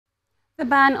The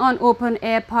ban on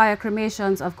open-air pyre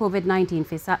cremations of COVID-19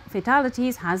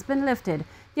 fatalities has been lifted.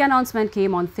 The announcement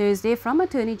came on Thursday from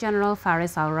Attorney General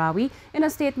Faris Al-Rawi in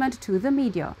a statement to the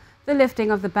media. The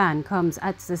lifting of the ban comes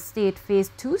as the state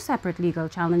faced two separate legal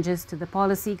challenges to the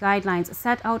policy guidelines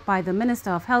set out by the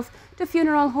Minister of Health to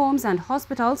funeral homes and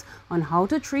hospitals on how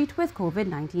to treat with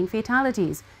COVID-19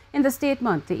 fatalities. In the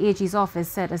statement, the AG's office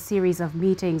said a series of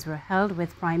meetings were held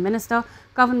with Prime Minister,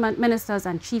 government ministers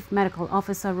and Chief Medical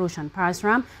Officer Roshan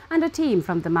Parasram and a team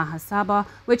from the Maha Sabha,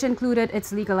 which included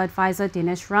its legal advisor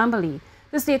Dinesh Rambally.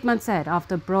 The statement said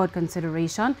after broad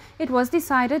consideration, it was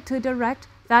decided to direct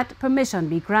that permission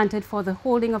be granted for the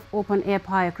holding of open-air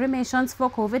pyre cremations for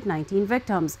COVID-19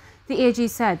 victims. The AG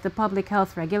said the public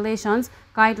health regulations,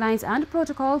 guidelines and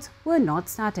protocols were not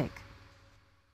static.